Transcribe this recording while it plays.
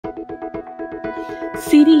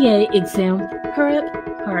CDA Exam Prep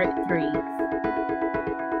Part 3.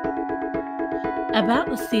 About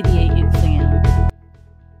the CDA exam.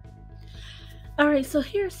 Alright, so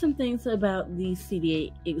here are some things about the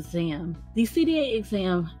CDA exam. The CDA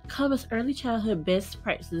exam covers early childhood best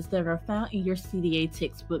practices that are found in your CDA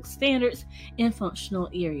textbook standards and functional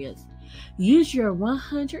areas. Use your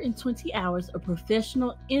 120 hours of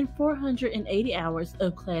professional and 480 hours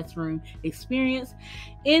of classroom experience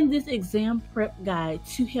in this exam prep guide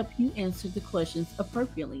to help you answer the questions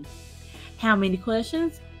appropriately. How many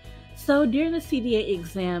questions? So during the CDA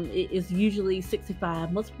exam, it is usually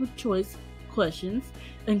 65 multiple choice questions,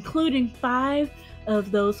 including 5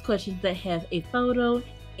 of those questions that have a photo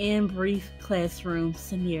and brief classroom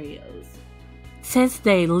scenarios. Test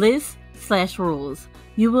day list/rules.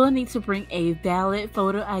 You will need to bring a valid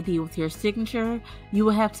photo ID with your signature. You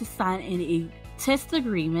will have to sign a test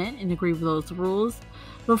agreement and agree with those rules.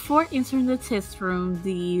 Before entering the test room,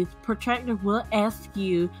 the protractor will ask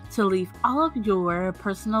you to leave all of your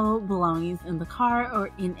personal belongings in the car or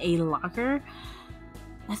in a locker.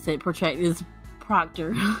 I said protractor is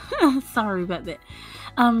proctor. Sorry about that.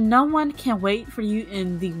 No one can wait for you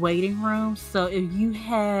in the waiting room. So if you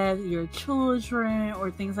have your children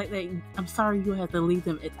or things like that, I'm sorry, you'll have to leave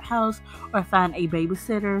them at the house or find a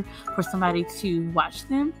babysitter for somebody to watch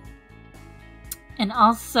them. And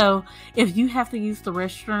also, if you have to use the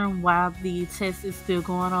restroom while the test is still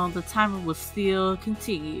going on, the timer will still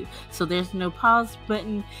continue. So there's no pause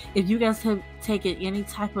button. If you guys have taken any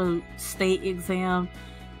type of state exam,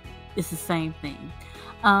 it's the same thing.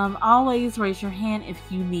 Always raise your hand if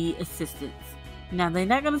you need assistance. Now, they're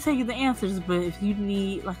not going to tell you the answers, but if you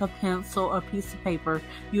need like a pencil or a piece of paper,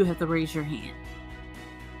 you have to raise your hand.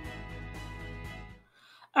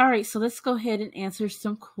 Alright, so let's go ahead and answer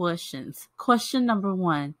some questions. Question number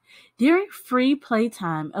 1. During free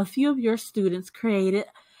playtime, a few of your students created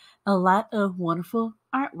a lot of wonderful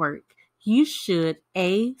artwork. You should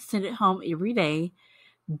A. Send it home every day.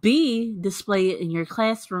 B. Display it in your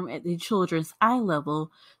classroom at the children's eye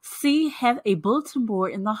level. C. Have a bulletin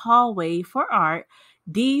board in the hallway for art.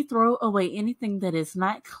 D. Throw away anything that is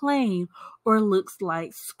not clay or looks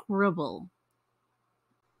like scribble.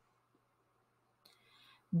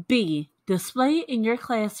 B. Display it in your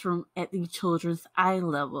classroom at the children's eye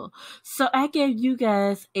level. So I gave you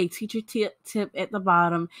guys a teacher tip at the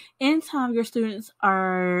bottom. Anytime your students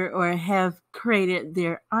are or have created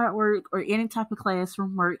their artwork or any type of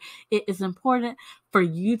classroom work, it is important for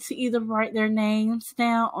you to either write their names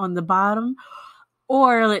down on the bottom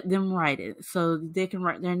or let them write it. So they can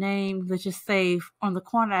write their name. Let's just say on the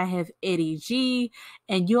corner I have Eddie G,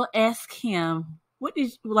 and you'll ask him, what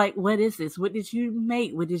is this? What did you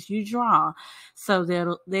make? What did you draw? So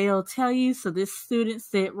they'll tell you. So this student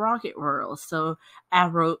said Rocket World. So I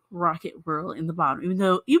wrote Rocket World in the bottom. Even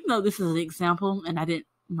though this is an example and I didn't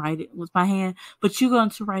write it with my hand, but you're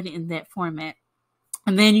going to write it in that format.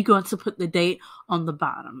 And then you're going to put the date on the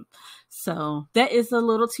bottom. So that is a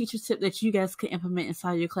little teacher tip that you guys can implement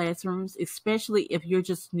inside your classrooms, especially if you're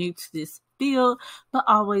just new to this field. But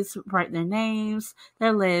always write their names,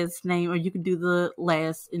 their last name, or you can do the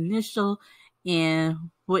last initial and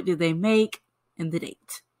what did they make and the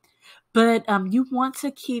date. But you want to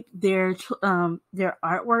keep their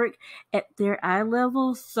artwork at their eye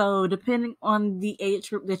level. So depending on the age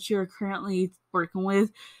group that you're currently working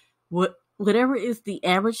with, whatever is the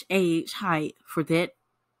average age height for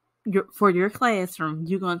your classroom,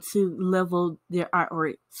 you're going to level their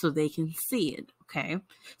artwork so they can see it. Okay,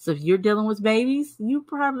 so if you're dealing with babies, you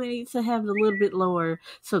probably need to have it a little bit lower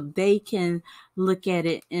so they can look at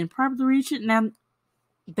it and probably reach it. Now,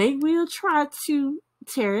 they will try to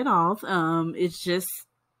tear it off. It's just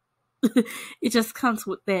it just comes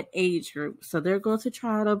with that age group, so they're going to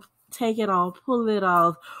try to take it off, pull it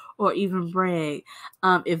off, or even brag.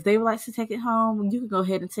 If they would like to take it home, you can go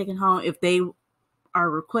ahead and take it home if they are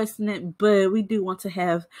requesting it, but we do want to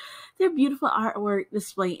have their beautiful artwork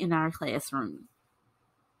displayed in our classroom.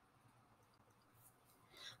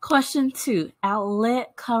 Question 2.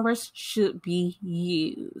 Outlet covers should be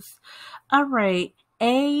used. All right.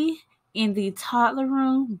 A, in the toddler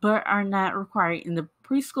room, but are not required in the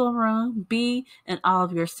preschool room. B, in all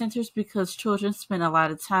of your centers because children spend a lot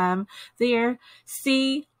of time there.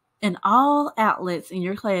 C, in all outlets in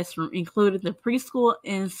your classroom, including the preschool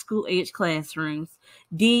and school-age classrooms.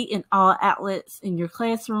 D, in all outlets in your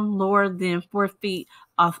classroom lower than 4 feet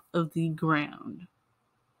off of the ground.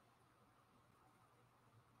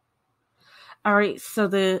 All right, so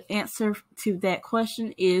the answer to that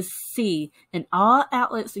question is C, in all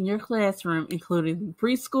outlets in your classroom, including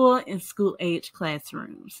preschool and school-age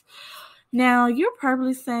classrooms. Now, you're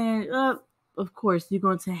probably saying, of course, you're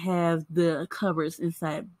going to have the covers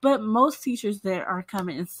inside. But most teachers that are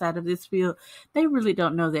coming inside of this field, they really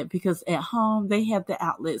don't know that, because at home they have the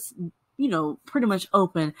outlets, pretty much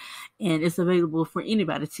open, and it's available for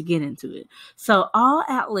anybody to get into it. So all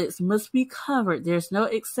outlets must be covered. There's no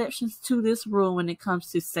exceptions to this rule when it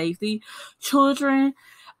comes to safety. Children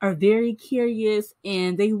are very curious,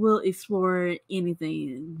 and they will explore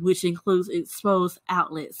anything, which includes exposed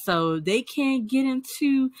outlets. So they can get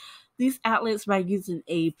into these outlets by using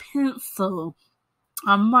a pencil,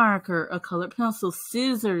 a marker, a colored pencil,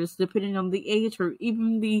 scissors, depending on the age, or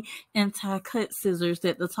even the anti-cut scissors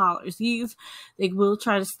that the toddlers use. They will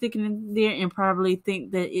try to stick it in there and probably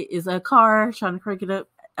think that it is a car, trying to crank it up.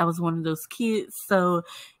 I was one of those kids. So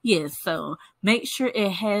yes, so make sure it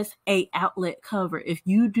has a outlet cover. If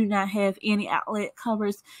you do not have any outlet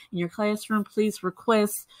covers in your classroom, please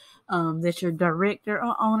request that your director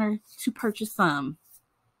or owner to purchase some.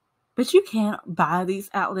 But you can't buy these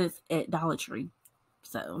outlets at Dollar Tree.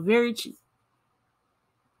 So very cheap.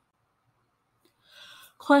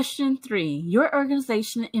 Question 3. Your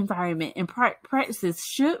organization environment and practices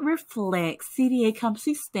should reflect CDA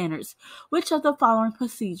competency standards. Which of the following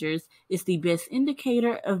procedures is the best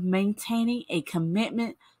indicator of maintaining a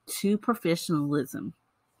commitment to professionalism?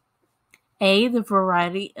 A. The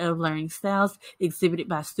variety of learning styles exhibited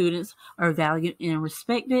by students are valued and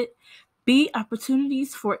respected. B.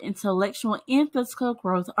 Opportunities for intellectual and physical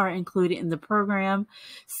growth are included in the program.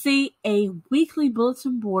 C. A weekly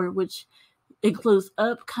bulletin board which includes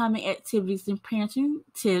upcoming activities and parenting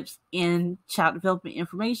tips and child development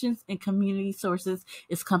information and community sources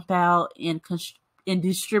is compiled and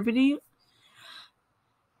distributed.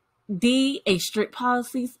 D. A strict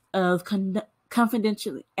policies of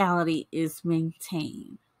confidentiality is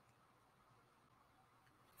maintained.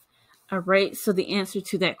 All right, so the answer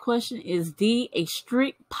to that question is D. A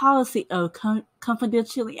strict policy of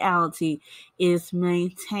confidentiality is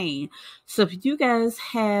maintained. So if you guys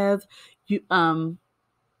have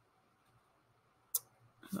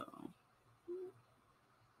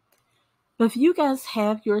if you guys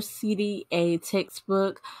have your CDA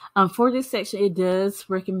textbook, for this section, it does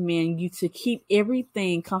recommend you to keep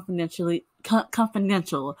everything confidential. It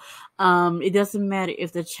doesn't matter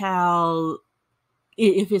if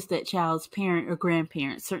it's that child's parent or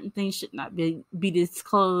grandparent. Certain things should not be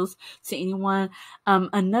disclosed to anyone.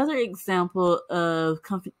 Another example of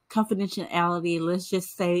confidentiality, let's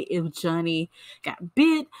just say if Johnny got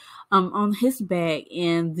bit on his back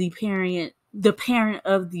and the parent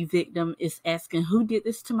of the victim is asking, who did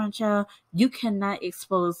this to my child? You cannot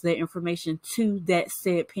expose that information to that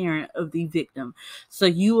said parent of the victim. So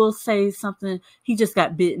you will say something, he just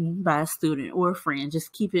got bitten by a student or a friend.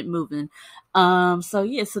 Just keep it moving. So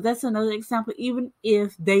that's another example. Even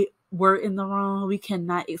if they were in the wrong, we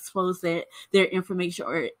cannot expose their information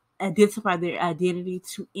or identify their identity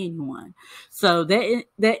to anyone. So that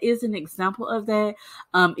is an example of that.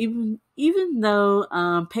 Even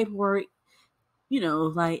though paperwork,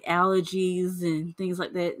 like allergies and things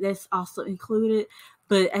like that, that's also included.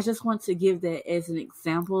 But I just want to give that as an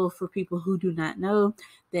example for people who do not know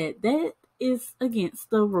that is against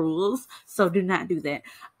the rules. So do not do that.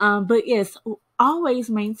 But yes, always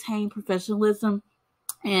maintain professionalism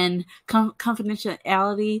and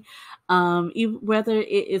confidentiality, even whether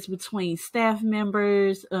it is between staff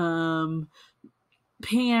members,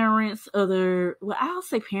 parents, I'll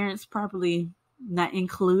say parents probably not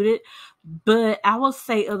included, but I will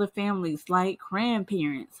say other families like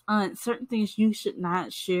grandparents, aunts. Certain things you should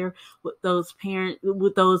not share with those family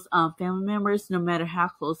members, no matter how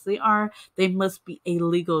close they are. They must be a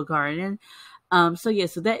legal guardian. So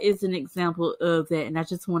that is an example of that, and I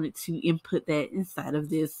just wanted to input that inside of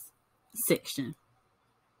this section.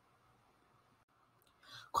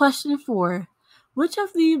 Question 4. Which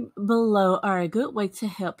of the below are a good way to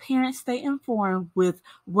help parents stay informed with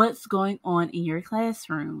what's going on in your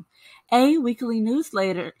classroom? A. Weekly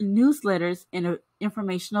newsletters and an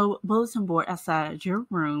informational bulletin board outside your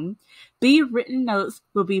room. B. Written notes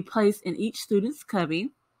will be placed in each student's cubby.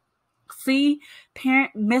 C.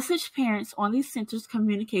 Message parents on the center's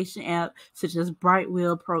communication app, such as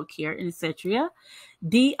Brightwheel, ProCare, etc.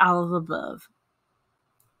 D. All of the above.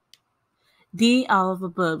 D. All of the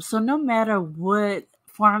above. So no matter what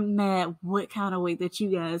format, what kind of way that you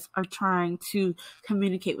guys are trying to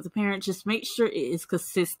communicate with the parent, just make sure it is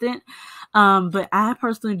consistent. But I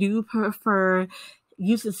personally do prefer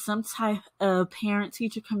using some type of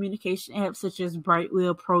parent-teacher communication app such as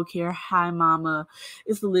Brightwheel, ProCare, Hi Mama.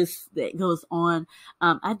 It's the list that goes on.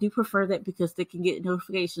 I do prefer that because they can get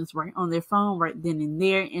notifications right on their phone right then and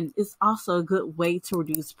there, and it's also a good way to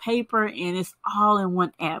reduce paper, and it's all in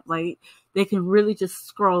one app. Like, they can really just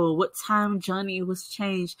scroll what time Johnny was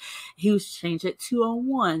changed. He was changed at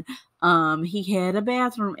 2:01. He had a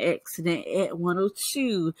bathroom accident at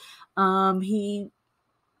 1:02. He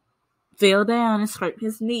fell down and scraped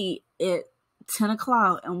his knee at 10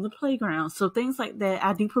 o'clock on the playground. So things like that.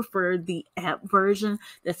 I do prefer the app version.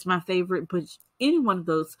 That's my favorite, but any one of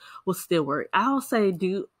those will still work. I'll say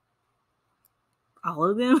do all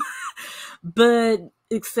of them, but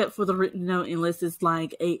except for the written note, unless it's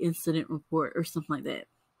like a incident report or something like that.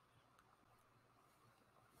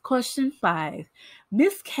 Question 5.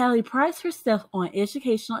 Miss Callie prides herself on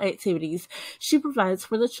educational activities she provides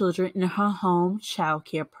for the children in her home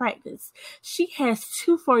childcare practice. She has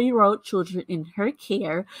 2 4-year-old children in her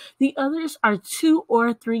care. The others are 2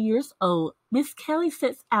 or 3 years old. Miss Callie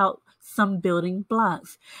sets out some building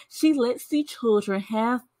blocks. She lets the children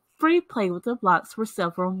have free play with the blocks for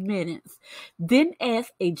several minutes, then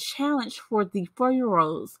adds a challenge for the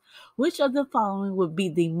 4-year-olds. Which of the following would be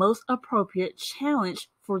the most appropriate challenge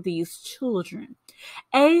for these children?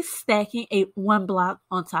 A, stacking one block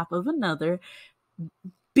on top of another.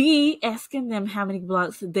 B, asking them how many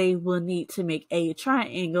blocks they will need to make a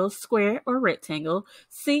triangle, square, or rectangle.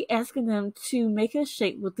 C, asking them to make a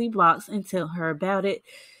shape with the blocks and tell her about it.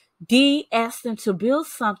 D, ask them to build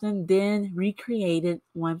something, then recreate it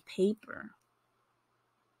on paper.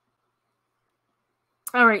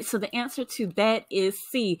 All right, so the answer to that is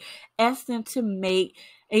C. Ask them to make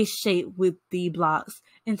a shape with the blocks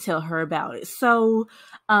and tell her about it. So,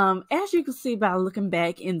 as you can see by looking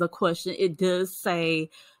back in the question, it does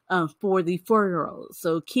say for the 4-year-olds.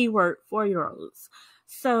 So, keyword 4-year-olds.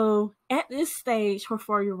 So, at this stage for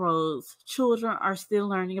 4-year-olds, children are still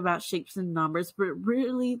learning about shapes and numbers, but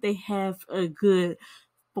really they have a good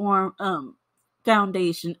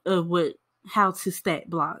foundation of how to stack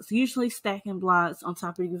blocks. Usually stacking blocks on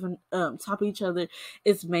top of each other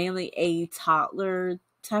is mainly a toddler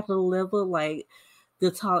type of level, like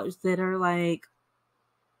the toddlers that are like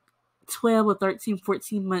 12 or 13,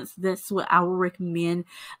 14 months. That's what I would recommend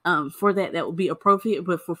for that. That would be appropriate.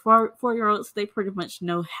 But for 4-year-olds, they pretty much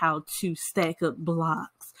know how to stack up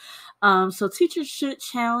blocks. So teachers should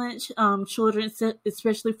challenge children,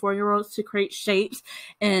 especially 4-year-olds, to create shapes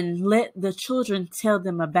and let the children tell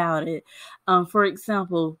them about it. For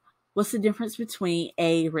example, what's the difference between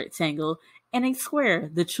a rectangle and a square?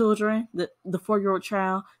 The children, the 4-year-old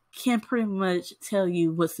child, can pretty much tell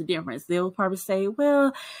you what's the difference. They'll probably say,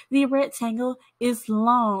 well, the rectangle is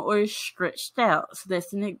long or is stretched out. So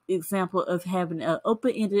that's an example of having an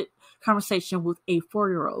open-ended conversation with a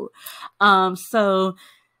 4-year-old. So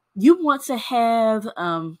you want to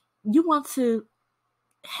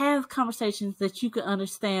have conversations that you can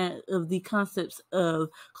understand of the concepts of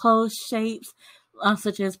closed shapes,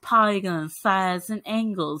 such as polygons, sides, and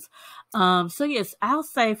angles. So yes, I'll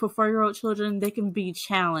say for 4-year-old children, they can be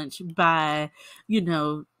challenged by,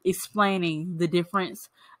 explaining the difference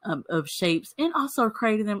of shapes and also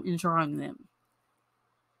creating them and drawing them.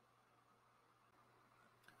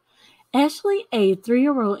 Ashley, a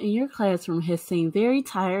 3-year-old in your classroom, has seemed very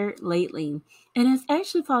tired lately and has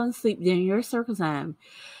actually fallen asleep during your circle time.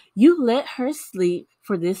 You let her sleep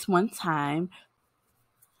for this one time,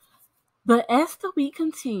 but as the week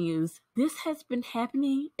continues, this has been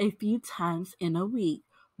happening a few times in a week.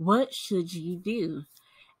 What should you do?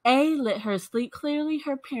 A, let her sleep. Clearly,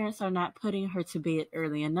 her parents are not putting her to bed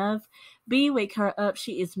early enough. B, wake her up.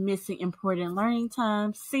 She is missing important learning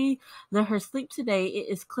time. C, let her sleep today.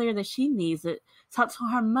 It is clear that she needs it. Talk to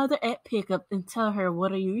her mother at pickup and tell her,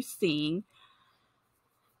 what are you seeing?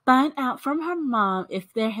 Find out from her mom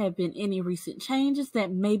if there have been any recent changes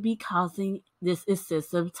that may be causing this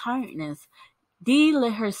excessive tiredness. D,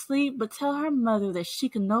 let her sleep, but tell her mother that she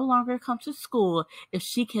can no longer come to school if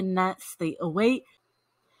she cannot stay awake.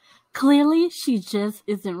 Clearly, she just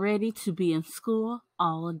isn't ready to be in school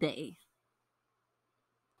all day.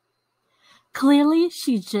 Clearly,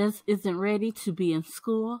 she just isn't ready to be in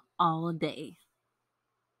school all day.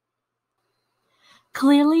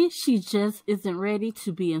 Clearly, she just isn't ready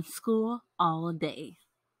to be in school all day.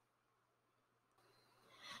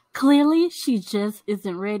 Clearly, she just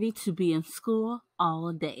isn't ready to be in school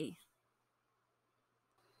all day.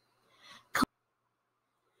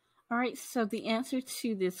 All right, so the answer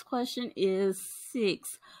to this question is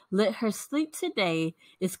 6. Let her sleep today.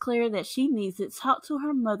 It's clear that she needs it. Talk to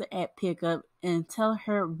her mother at pickup and tell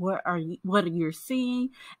her what you're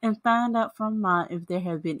seeing, and find out from mom if there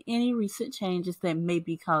have been any recent changes that may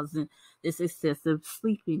be causing this excessive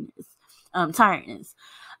tiredness.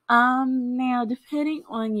 Now, depending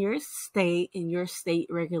on your state and your state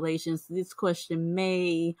regulations, this question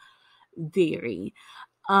may vary.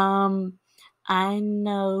 Um, I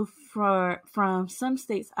know from some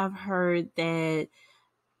states I've heard that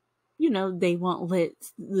they won't let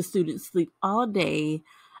the students sleep all day,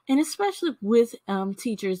 and especially with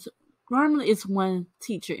teachers. Normally, it's one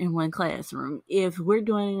teacher in one classroom. If we're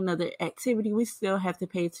doing another activity, we still have to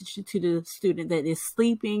pay attention to the student that is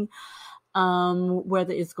sleeping,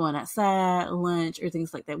 whether it's going outside, lunch, or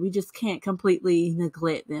things like that. We just can't completely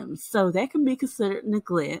neglect them. So that can be considered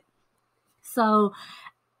neglect. So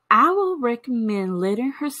I will recommend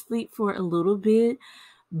letting her sleep for a little bit,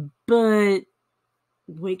 but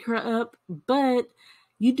wake her up. But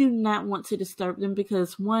you do not want to disturb them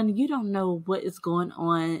because, one, you don't know what is going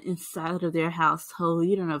on inside of their household.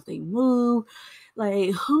 You don't know if they move.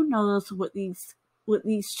 Like, who knows what these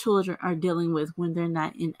children are dealing with when they're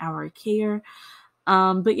not in our care.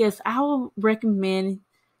 But yes, I will recommend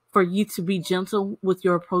for you to be gentle with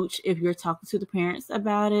your approach if you're talking to the parents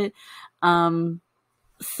about it.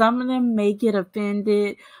 Some of them may get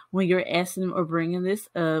offended when you're asking them or bringing this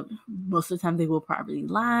up. Most of the time, they will probably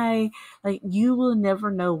lie. Like, you will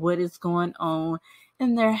never know what is going on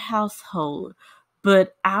in their household.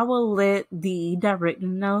 But I will let the director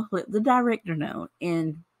know. Let the director know.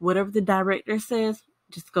 And whatever the director says,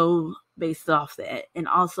 just go based off that. And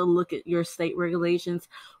also look at your state regulations,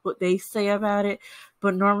 what they say about it.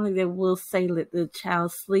 But normally they will say let the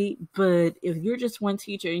child sleep. But if you're just one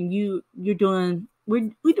teacher and you're doing...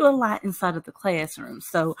 We do a lot inside of the classroom.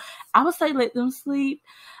 So I would say let them sleep,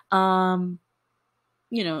 until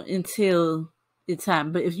it's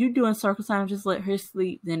time. But if you're doing circle time, just let her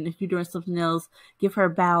sleep. Then if you're doing something else, give her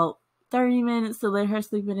about 30 minutes to let her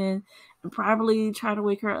sleep it in, and probably try to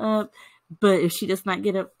wake her up. But if she does not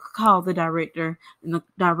get up, call the director, and the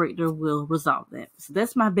director will resolve that. So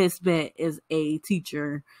that's my best bet as a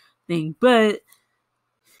teacher thing. But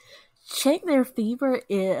check their fever.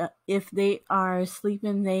 If they are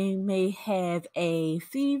sleeping, they may have a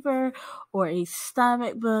fever or a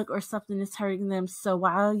stomach bug or something that's hurting them. So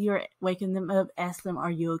while you're waking them up, ask them,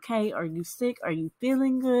 are you okay? Are you sick? Are you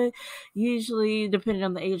feeling good? Usually, depending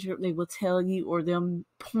on the age group, they will tell you, or they'll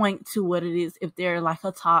point to what it is if they're like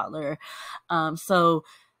a toddler. So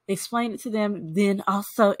explain it to them. Then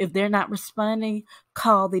also, if they're not responding,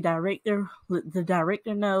 call the director, let the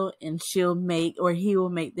director know, and he will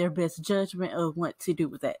make their best judgment of what to do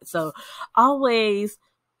with that. So always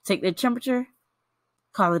take their temperature,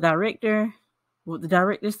 call the director, what the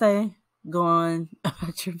director say, go on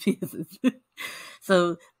about your business.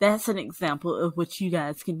 So that's an example of what you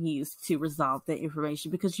guys can use to resolve that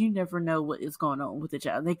information, because you never know what is going on with the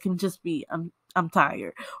child. They can just be, I'm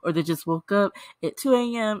tired, or they just woke up at 2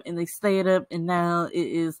 a.m. and they stayed up, and now it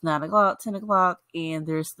is 9 o'clock, 10 o'clock, and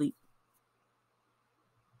they're asleep.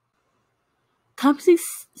 Company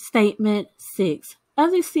Statement 6.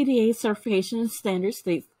 Other CDA certification standards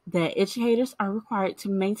state that educators are required to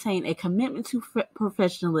maintain a commitment to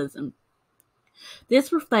professionalism.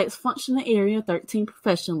 This reflects Functional Area 13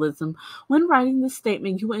 professionalism. When writing this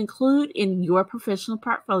statement, you will include in your professional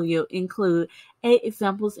portfolio include 8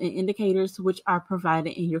 examples and indicators which are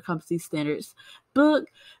provided in your company standards book.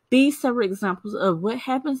 B, several examples of what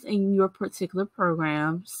happens in your particular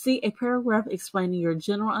program. C, a paragraph explaining your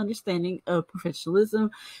general understanding of professionalism.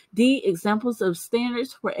 D, examples of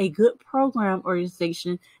standards for a good program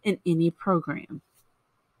organization in any program.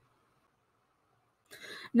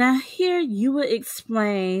 Now, here you will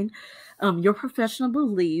explain your professional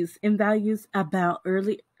beliefs and values about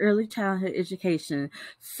early childhood education.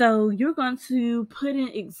 So you're going to put in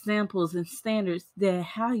examples and standards that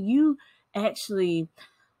how you actually,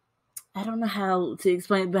 I don't know how to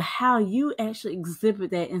explain, but how you actually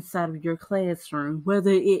exhibit that inside of your classroom,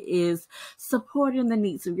 whether it is supporting the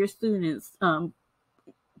needs of your students,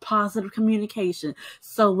 positive communication.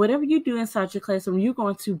 So whatever you do inside your classroom, you're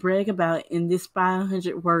going to brag about in this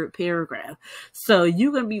 500-word paragraph. So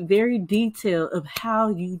you're going to be very detailed of how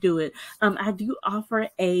you do it. I do offer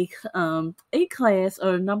a class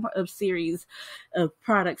or a number of series of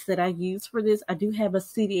products that I use for this. I do have a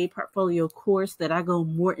CDA Portfolio course that I go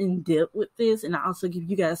more in depth with this, and I also give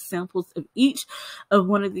you guys samples of each of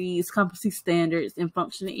one of these competency standards and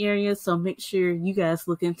functional areas. So make sure you guys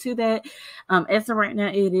look into that. As of right now,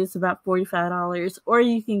 it is about $45, or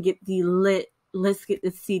you can get the Let let's get the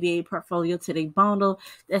CDA Portfolio Today bundle.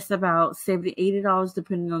 That's about $70, $80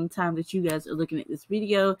 depending on the time that you guys are looking at this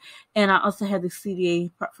video. And I also have the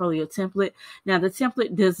CDA Portfolio template. Now, the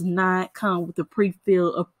template does not come with a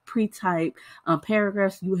pre-filled or pre-typed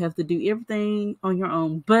paragraphs. You have to do everything on your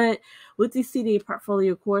own. But with the CDA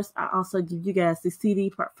Portfolio course, I also give you guys the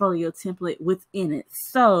CDA Portfolio template within it.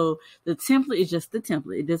 So the template is just the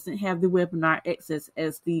template. It doesn't have the webinar access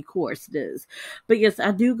as the course does. But yes,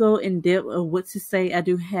 I do go in depth of what to say. I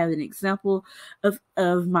do have an example of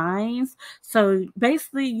mine. So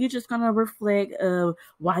basically, you're just going to reflect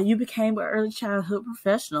why you became an early childhood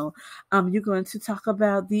professional. You're going to talk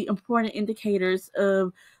about the important indicators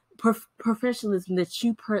of professionalism that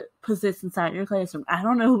you possess inside your classroom. I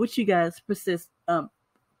don't know what you guys possess in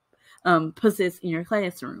your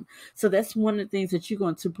classroom. So that's one of the things that you're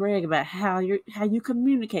going to brag about, how you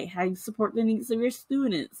communicate, how you support the needs of your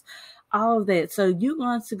students, all of that. So you're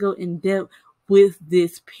going to go in depth with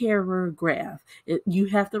this paragraph. You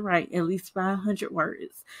have to write at least 500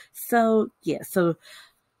 words. So yeah, so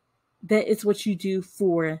that is what you do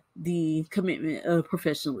for the commitment of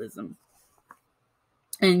professionalism.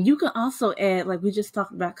 And you can also add, like we just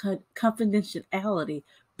talked about, confidentiality.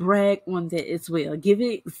 Brag on that as well. Give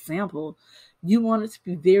an example. You want it to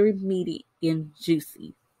be very meaty and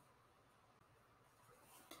juicy.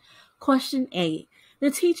 Question 8.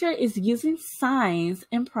 The teacher is using signs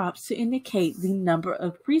and props to indicate the number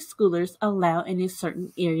of preschoolers allowed in a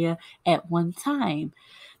certain area at one time.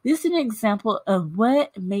 This is an example of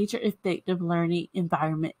what major effective learning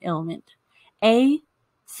environment element? A,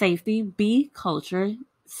 safety. B, culture.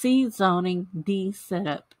 C, zoning. D,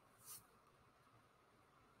 setup.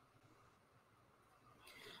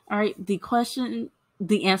 All right,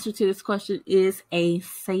 the answer to this question is A,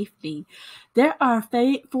 safety. There are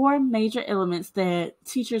 4 major elements that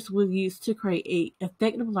teachers will use to create an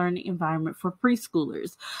effective learning environment for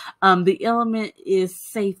preschoolers. The element is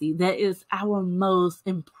safety. That is our most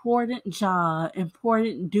important job,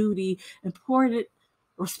 important duty, important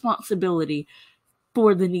responsibility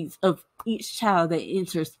for the needs of each child that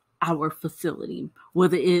enters our facility,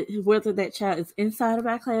 whether that child is inside of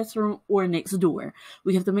our classroom or next door.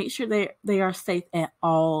 We have to make sure they are safe at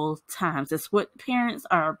all times. That's what parents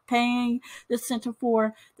are paying the center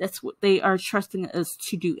for. That's what they are trusting us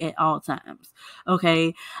to do at all times.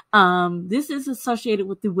 Okay. This is associated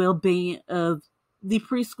with the well-being of the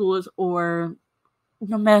preschoolers, or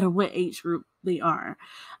no matter what age group they are.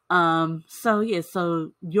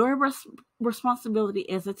 So your responsibility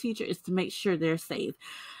as a teacher is to make sure they're safe.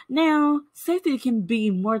 Now, safety can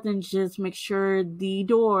be more than just make sure the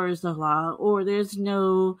doors are locked or there's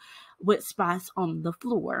no wet spots on the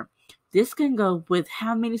floor. This can go with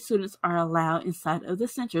how many students are allowed inside of the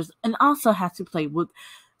centers, and also have to play with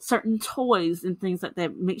certain toys and things like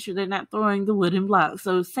that. Make sure they're not throwing the wooden blocks.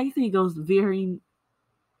 So safety goes very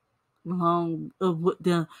long of what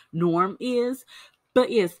the norm is.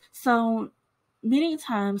 But yes, so many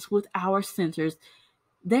times with our centers,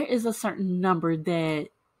 there is a certain number that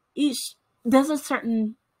there's a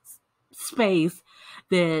certain space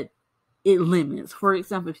that it limits. For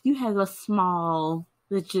example, if you have a small,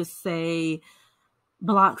 let's just say,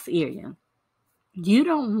 blocks area, you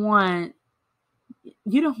don't want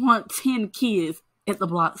 10 kids at the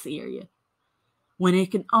blocks area, when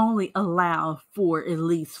it can only allow for at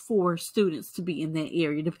least 4 students to be in that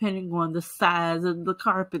area, depending on the size of the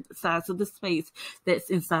carpet, the size of the space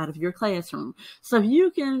that's inside of your classroom. So if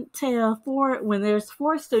you can tell when there's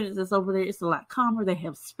 4 students that's over there, it's a lot calmer. They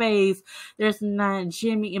have space. There's not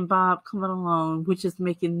Jimmy and Bob coming along, which is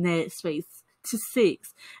making that space to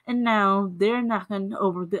 6. And now they're knocking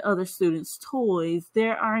over the other students' toys.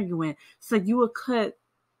 They're arguing. So you will cut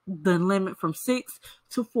the limit from 6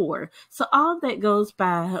 to 4. So all that goes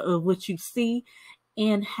by what you see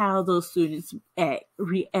and how those students react,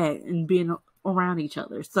 and being around each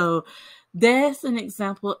other. So that's an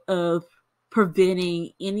example of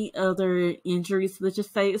preventing any other injuries. Let's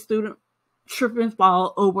just say a student trip and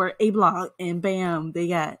fall over a block and bam, they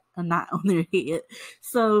got a knot on their head.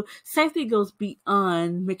 So safety goes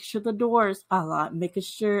beyond making sure the doors are locked, making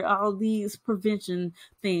sure all these prevention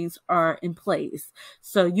things are in place.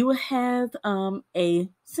 So you will have a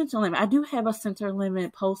center limit. I do have a center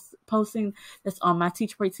limit posting that's on my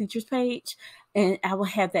Teach Pray Teachers page, and I will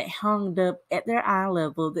have that hung up at their eye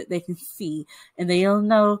level that they can see, and they'll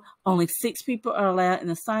know only 6 people are allowed in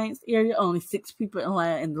the science area, only 6 people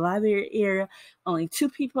allowed in the library area, only 2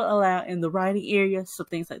 people allowed in the writing area, so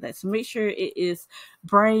things like that. So make sure it is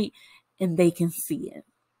bright and they can see it.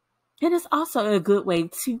 And it's also a good way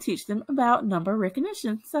to teach them about number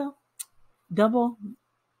recognition. So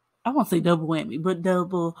I won't say double whammy, but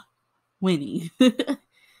double Winnie.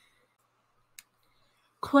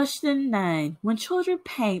 Question 9. When children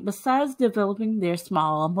paint, besides developing their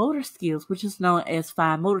small motor skills, which is known as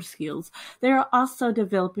fine motor skills, they are also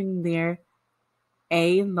developing their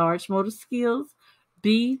A. Large motor skills,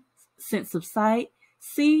 B. Sense of sight,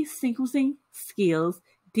 C. Sequencing skills,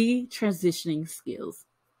 D. Transitioning skills.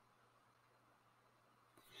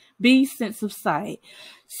 B. Sense of sight.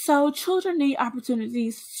 So children need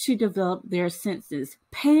opportunities to develop their senses.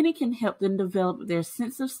 Painting can help them develop their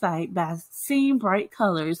sense of sight by seeing bright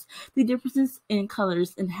colors, the differences in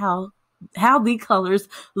colors, and how the colors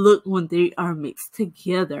look when they are mixed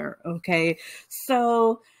together. Okay,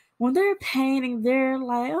 so when they're painting, they're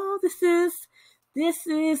like, oh, this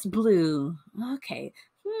is blue. Okay,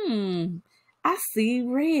 I see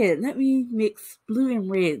red. Let me mix blue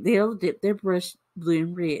and red. They'll dip their brush blue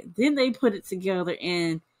and red. Then they put it together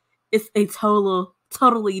and it's a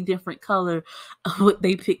totally different color of what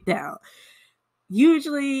they picked out.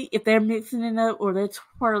 Usually, if they're mixing it up or they're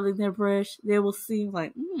twirling their brush, they will see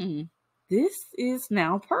like, this is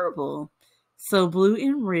now purple. So blue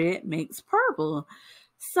and red makes purple.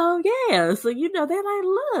 So yeah, so they're like,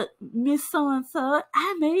 look, Miss So and So,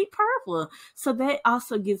 I made purple. So that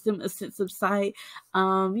also gives them a sense of sight.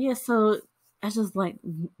 So I just like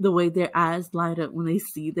the way their eyes light up when they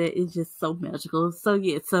see that. It's just so magical. So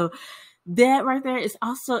yeah, so that right there is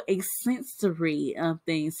also a sensory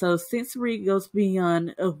thing. So sensory goes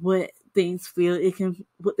beyond of what things feel. It can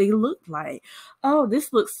what they look like. Oh,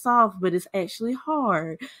 this looks soft, but it's actually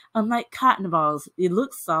hard. Like cotton balls, it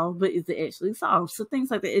looks soft, but is it actually soft? So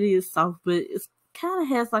things like that. It is soft, but it's kind of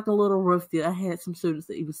has like a little rough feel. I had some students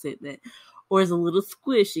that even said that, or it's a little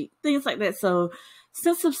squishy. Things like that. So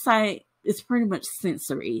sense of sight is pretty much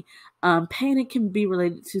sensory. Painting can be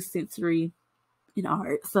related to sensory in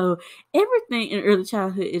art. So everything in early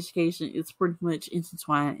childhood education is pretty much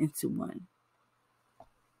intertwined into one.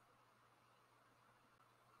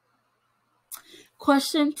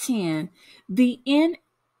 Question 10. The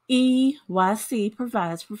NEYC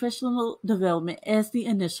provides professional development as the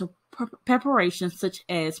initial preparation, such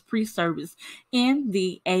as pre-service, and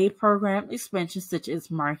the A program expansion, such as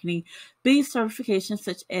marketing, B certification,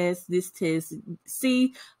 such as this test,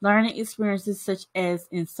 C learning experiences, such as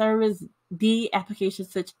in service, D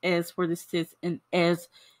applications, such as for this test and as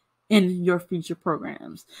in your future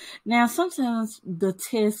programs. Now, sometimes the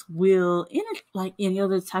test will, like any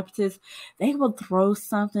other type of test, they will throw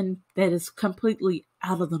something that is completely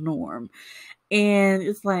out of the norm. And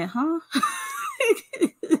it's like, huh?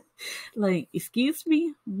 Like, excuse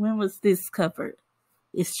me, when was this covered?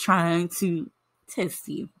 It's trying to test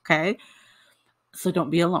you, okay? So don't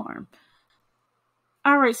be alarmed.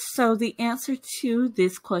 All right, so the answer to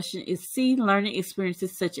this question is C, learning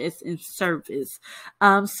experiences such as in service.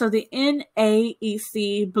 So the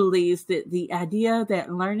NAEC believes that the idea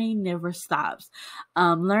that learning never stops.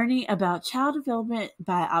 Learning about child development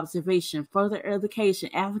by observation, further education,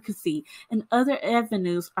 advocacy, and other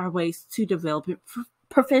avenues are ways to develop it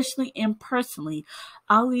professionally and personally.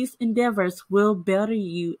 All these endeavors will better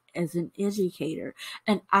you as an educator.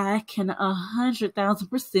 And I can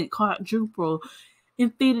 100,000% quadruple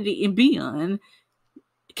infinity and beyond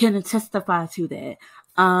can testify to that.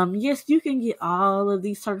 Yes, you can get all of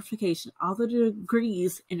these certifications, all the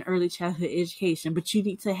degrees in early childhood education, but you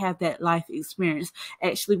need to have that life experience,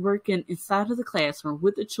 actually working inside of the classroom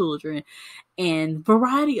with the children and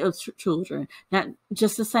variety of children, not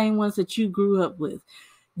just the same ones that you grew up with.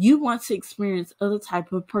 You want to experience other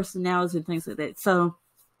type of personalities and things like that. So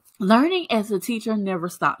learning as a teacher never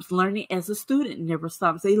stops. Learning as a student never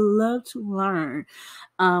stops. They love to learn.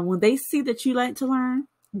 When they see that you like to learn,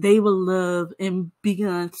 they will love and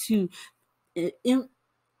begin to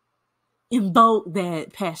invoke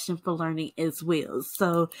that passion for learning as well.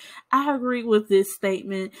 So I agree with this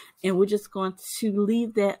statement, and we're just going to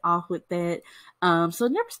leave that off with that. So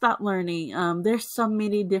never stop learning. There's so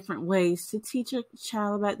many different ways to teach a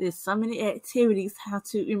child about this, so many activities, how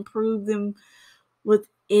to improve them with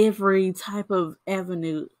every type of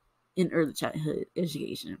avenue in early childhood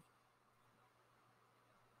education.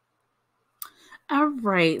 All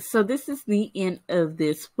right, so this is the end of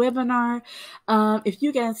this webinar. If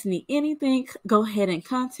you guys need anything, go ahead and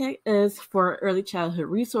contact us for early childhood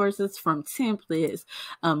resources from templates,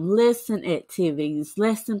 lesson activities,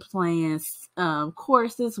 lesson plans,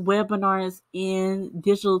 courses, webinars, and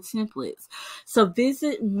digital templates. So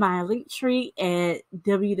visit my Linktree at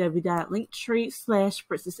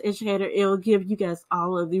www.linktree/PrincessEducator. It will give you guys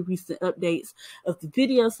all of the recent updates of the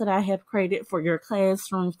videos that I have created for your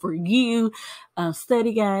classroom, for you,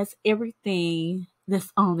 study guides, everything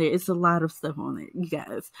that's on there. It's a lot of stuff on there, you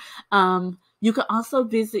guys. You can also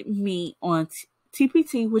visit me on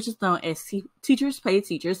TPT, which is known as Teachers Pay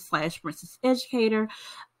Teachers / Princess Educator,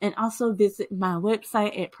 and also visit my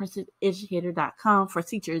website at princesseducator.com for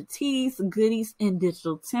teacher teas, goodies, and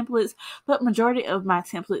digital templates. But majority of my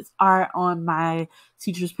templates are on my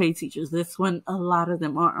Teachers Pay Teachers. This one, a lot of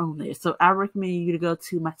them are on there. So I recommend you to go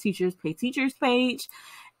to my Teachers Pay Teachers page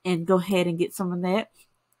and go ahead and get some of that.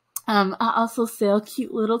 I also sell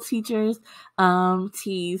cute little teachers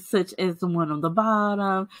teas, such as the one on the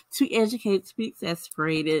bottom, to educate, to be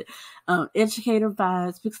exasperated, educator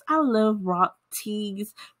vibes, because I love rock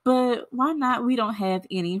teas, but why not? We don't have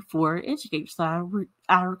any for educators. So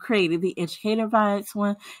I created the educator vibes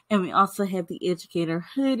one, and we also have the educator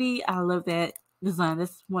hoodie. I love that design.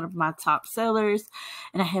 That's one of my top sellers,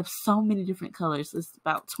 and I have so many different colors. It's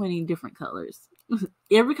about 20 different colors.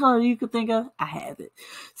 Every color you could think of, I have it.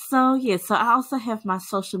 So yeah, so I also have my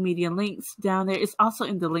social media links down there. It's also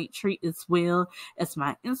in the LINKTREE as well as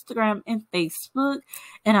my Instagram and Facebook.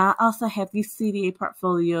 And I also have these CDA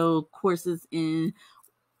Portfolio courses and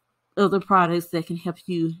other products that can help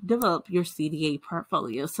you develop your CDA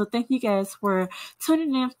portfolio. So thank you guys for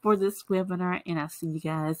tuning in for this webinar, and I'll see you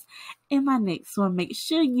guys in my next one. Make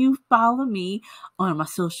sure you follow me on my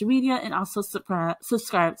social media and also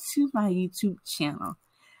subscribe to my YouTube channel.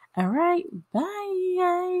 All right, bye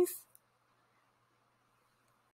guys.